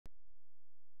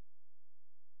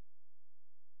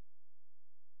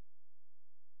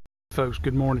Folks,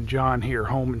 good morning. John here,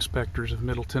 Home Inspectors of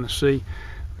Middle Tennessee.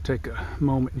 I'll take a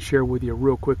moment and share with you a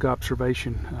real quick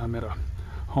observation. I'm at a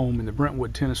home in the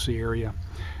Brentwood, Tennessee area,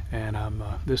 and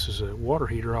this is a water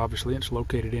heater. Obviously, it's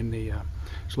located in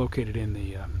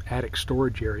the attic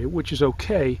storage area, which is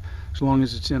okay as long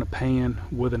as it's in a pan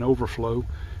with an overflow,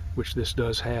 which this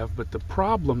does have. But the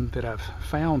problem that I've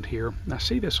found here, and I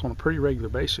see this on a pretty regular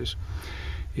basis,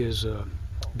 is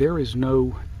there is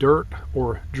no dirt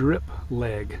or drip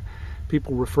leg.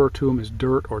 People refer to them as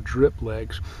dirt or drip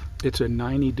legs. It's a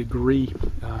 90-degree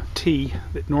T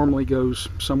that normally goes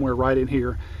somewhere right in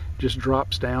here, just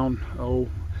drops down 2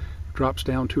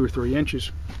 or 3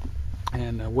 inches,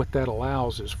 and what that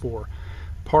allows is for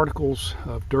particles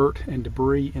of dirt and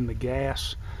debris in the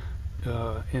gas,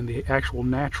 in the actual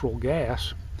natural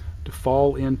gas, to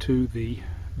fall into the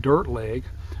dirt leg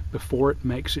before it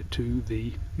makes it to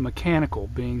the mechanical,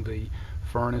 being the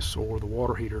furnace or the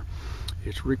water heater.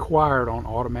 It's required on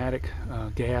automatic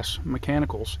gas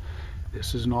mechanicals.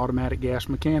 This is an automatic gas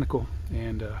mechanical,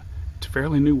 and it's a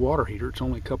fairly new water heater. It's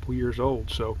only a couple years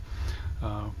old, so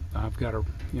I've got to,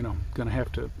 gonna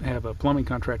have to have a plumbing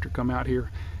contractor come out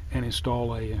here and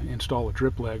install a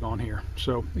drip leg on here.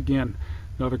 So again,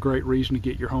 another great reason to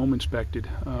get your home inspected.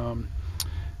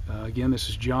 Again, this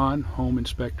is John, Home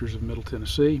Inspectors of Middle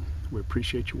Tennessee. We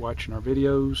appreciate you watching our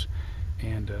videos,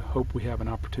 and hope we have an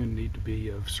opportunity to be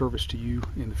of service to you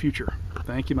in the future.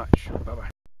 Thank you much. Bye-bye.